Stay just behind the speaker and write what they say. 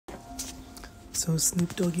So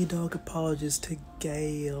Snoop Doggy Dogg apologies to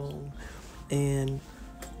Gayle, and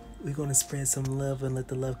we're gonna spread some love and let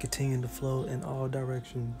the love continue to flow in all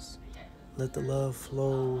directions. Let the love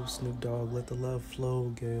flow, Snoop Dogg. Let the love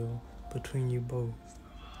flow, Gayle, between you both.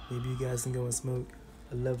 Maybe you guys can go and smoke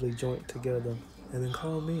a lovely joint together, and then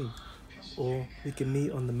call me, or we can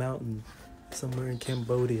meet on the mountain somewhere in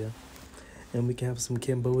Cambodia, and we can have some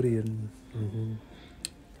Cambodian and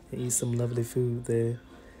eat some lovely food there.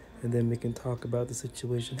 And then we can talk about the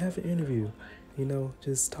situation, have an interview,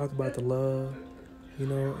 just talk about the love,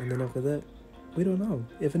 and then after that, we don't know.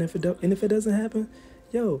 If it doesn't happen,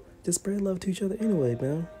 just spread love to each other anyway,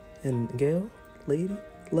 man. And Gayle, lady,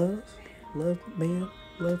 love man,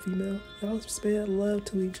 love female, y'all spread love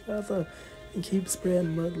to each other and keep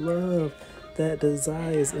spreading love that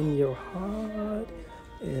desires in your heart.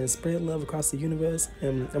 And spread love across the universe.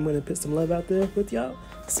 And I'm going to put some love out there with y'all.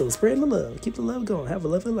 So spread the love. Keep the love going. Have a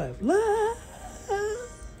lovely life. Love!